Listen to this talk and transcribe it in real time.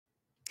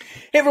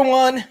Hey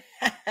everyone.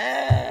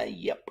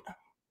 Yep.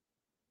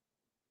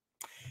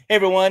 Hey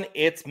everyone,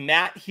 it's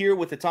Matt here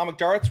with Atomic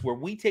Darts, where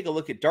we take a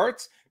look at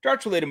darts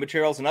related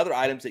materials, and other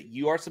items that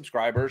you, our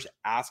subscribers,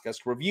 ask us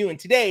to review. And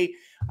today,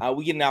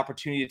 we get an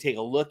opportunity to take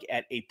a look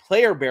at a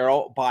player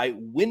barrel by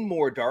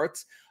Winmau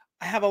darts.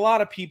 I have a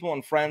lot of people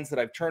and friends that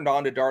I've turned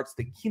on to darts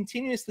that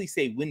continuously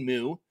say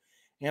Winmau.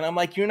 And I'm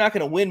like, you're not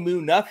going to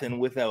Winmau nothing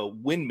with a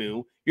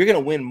Winmau. You're going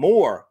to win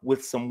more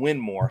with some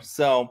Winmau.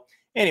 So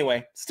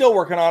anyway, still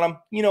working on them.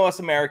 You know us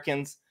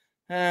Americans.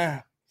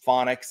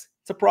 Phonics.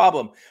 It's a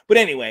problem. But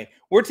anyway,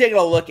 we're taking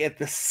a look at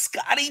the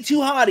Scotty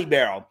Hotty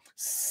barrel.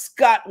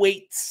 Scott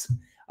Waits,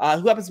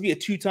 who happens to be a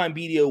two-time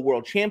BDO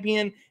world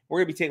champion. We're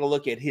going to be taking a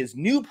look at his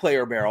new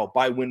player barrel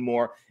by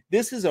Winmau.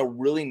 This is a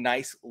really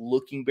nice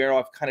looking barrel.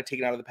 I've kind of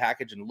taken it out of the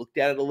package and looked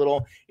at it a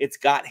little. It's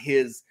got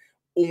his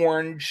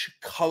orange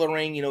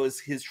coloring, you know,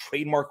 his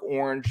trademark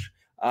orange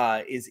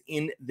is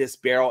in this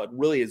barrel. It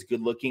really is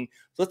good looking.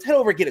 So let's head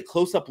over and get a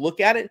close-up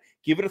look at it,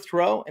 give it a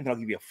throw, and then I'll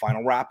give you a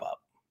final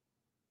wrap-up.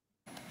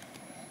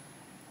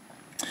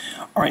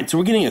 All right, so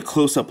we're getting a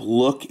close-up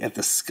look at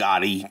the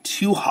Scotty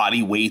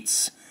Hotty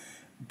Waits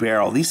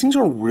barrel. These things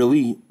are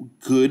really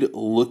good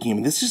looking. I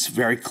mean, this is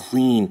very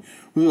clean.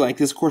 Really like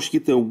this. Of course, you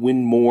get the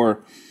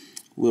Winmau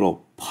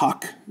little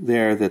puck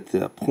there that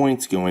the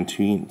points go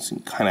into. You can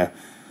kind of,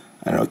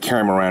 I don't know,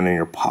 carry them around in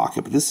your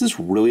pocket. But this is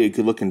really a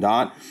good-looking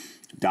dot.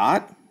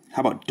 How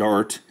about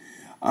dart?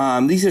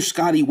 These are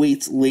Scotty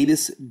Waits'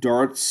 latest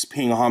darts,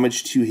 paying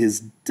homage to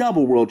his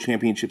double world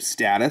championship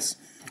status,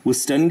 with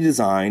stunning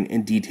design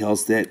and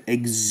details that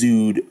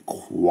exude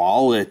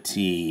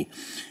quality.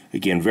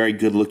 Again, very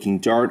good-looking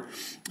dart.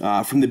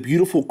 From the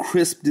beautiful,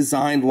 crisp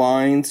designed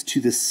lines to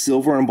the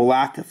silver and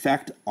black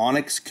effect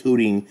Onyx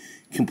coating,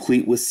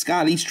 complete with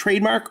Scotty's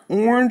trademark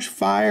orange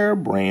fire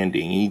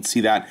branding. You can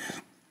see that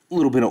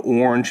little bit of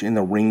orange in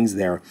the rings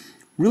there.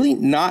 Really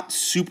not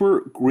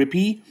super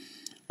grippy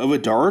of a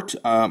dart.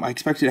 I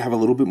expected to have a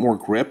little bit more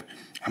grip.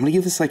 I'm going to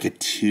give this like a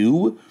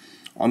 2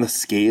 on the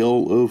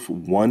scale of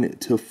 1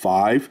 to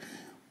 5,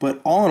 but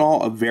all in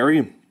all, a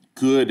very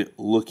good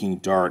looking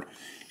dart.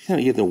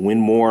 You get the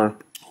Winmau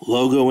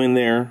logo in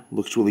there,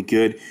 looks really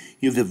good.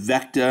 You have the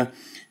Vecta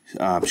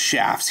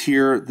shafts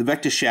here. The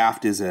Vecta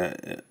shaft is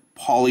a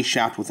poly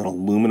shaft with an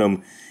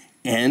aluminum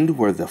end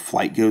where the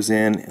flight goes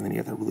in, and then you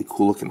have that really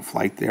cool looking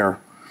flight there.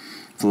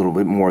 It's a little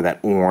bit more of that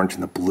orange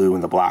and the blue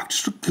and the black.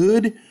 Just a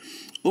good,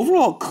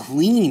 overall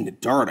clean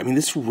dart. I mean,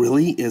 this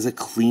really is a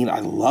clean, I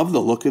love the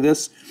look of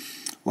this.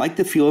 Like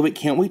the feel of it,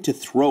 can't wait to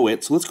throw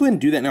it. So let's go ahead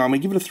and do that now. I'm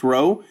going to give it a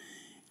throw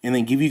and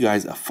then give you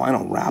guys a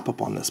final wrap up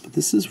on this. But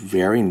this is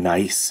very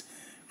nice,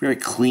 very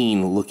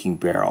clean looking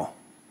barrel.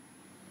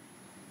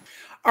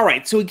 All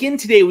right, so again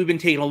today we've been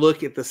taking a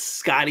look at the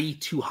Scotty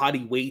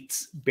Hotty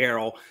Waits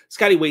barrel.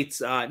 Scotty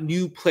Waits'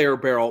 new player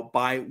barrel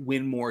by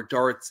Winmau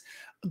darts.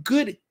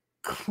 Good,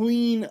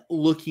 clean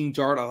looking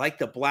dart. I like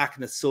the black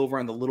and the silver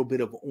and the little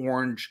bit of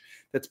orange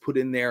that's put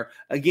in there.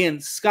 Again,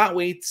 Scott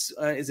Waits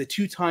is a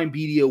two-time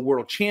BDO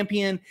world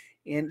champion,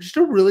 and just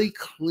a really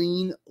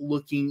clean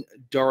looking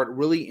dart.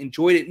 Really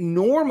enjoyed it.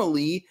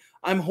 Normally,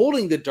 I'm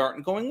holding the dart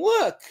and going,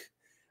 look.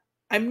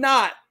 I'm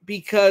not,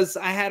 because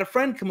I had a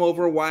friend come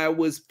over while I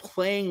was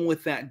playing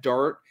with that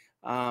dart,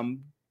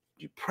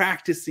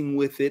 practicing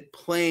with it,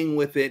 playing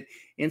with it,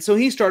 and so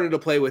he started to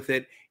play with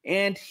it,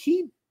 and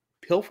he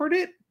pilfered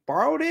it,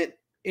 borrowed it.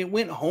 It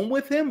went home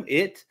with him.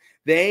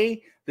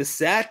 The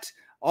set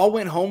all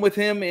went home with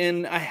him,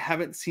 and I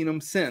haven't seen him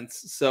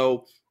since.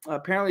 So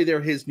apparently they're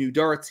his new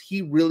darts.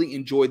 He really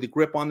enjoyed the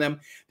grip on them.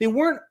 They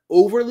weren't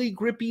overly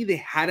grippy. They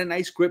had a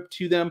nice grip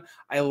to them.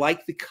 I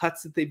like the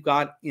cuts that they've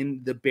got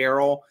in the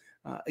barrel.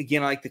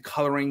 Again, I like the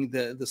coloring,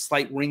 the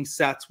slight ring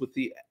sets with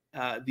the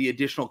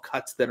additional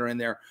cuts that are in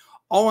there.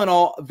 All in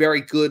all, a very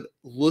good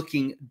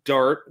looking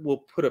dart. We'll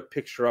put a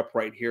picture up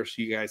right here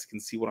so you guys can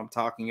see what I'm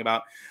talking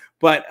about.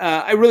 But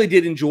I really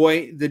did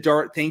enjoy the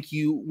dart. Thank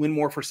you,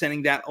 Winmau, for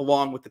sending that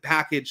along with the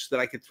package so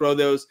that I could throw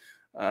those.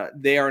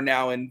 They are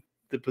now in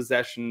the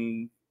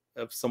possession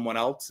of someone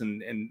else,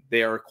 and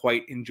they are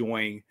quite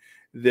enjoying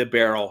the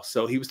barrel.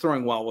 So he was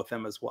throwing well with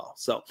them as well.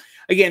 So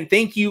again,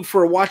 thank you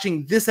for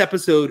watching this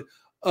episode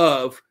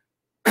of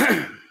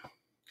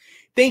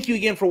thank you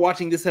again for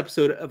watching this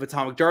episode of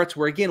Atomic Darts,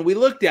 where again we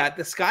looked at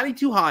the Scotty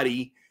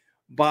Hotty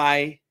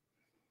by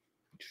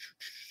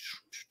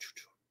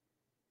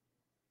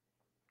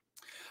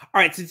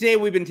all right, so today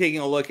we've been taking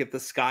a look at the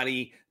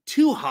Scotty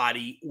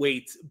Hotty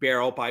Waits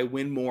barrel by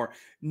Winmau.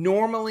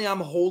 Normally I'm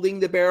holding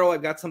the barrel.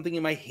 I've got something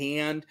in my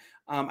hand.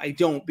 I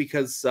don't,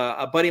 because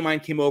a buddy of mine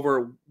came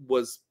over,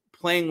 was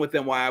playing with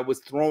them while I was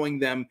throwing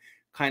them,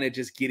 kind of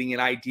just getting an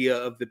idea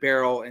of the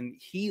barrel, and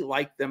he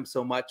liked them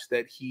so much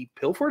that he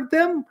pilfered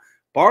them,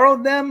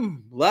 borrowed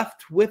them,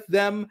 left with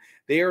them.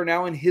 They are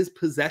now in his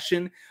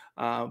possession.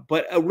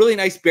 But a really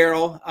nice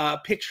barrel.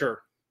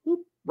 Picture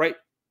right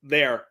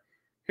there.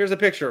 Here's a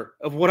picture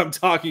of what I'm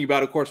talking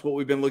about. Of course, what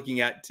we've been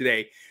looking at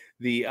today.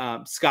 the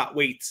Scott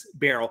Waits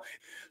barrel.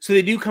 So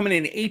they do come in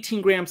an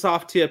 18-gram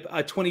soft tip,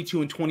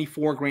 22 and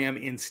 24 gram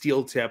in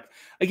steel tip.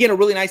 Again, a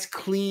really nice,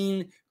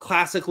 clean,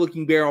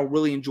 classic-looking barrel.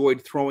 Really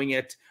enjoyed throwing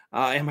it,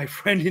 and my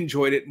friend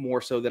enjoyed it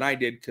more so than I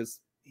did because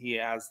he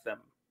has them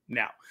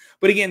now.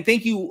 But again,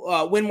 thank you,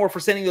 Winmau, for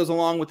sending those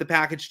along with the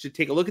package to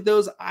take a look at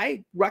those.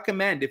 I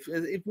recommend, if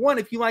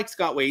you like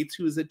Scott Waits,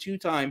 who is a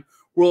 2-time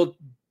world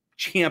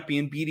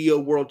champion,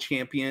 BDO world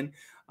champion,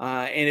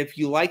 and if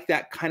you like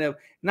that kind of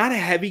not a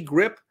heavy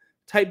grip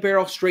type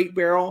barrel, straight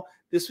barrel,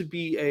 this would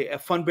be a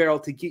fun barrel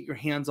to get your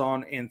hands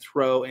on and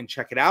throw and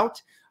check it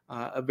out.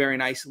 A very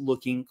nice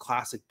looking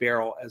classic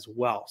barrel as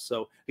well.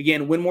 So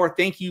again, Winmau,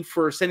 thank you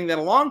for sending that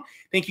along.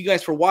 Thank you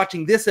guys for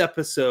watching this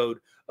episode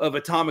of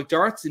Atomic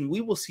Darts, and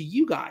we will see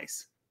you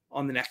guys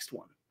on the next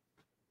one.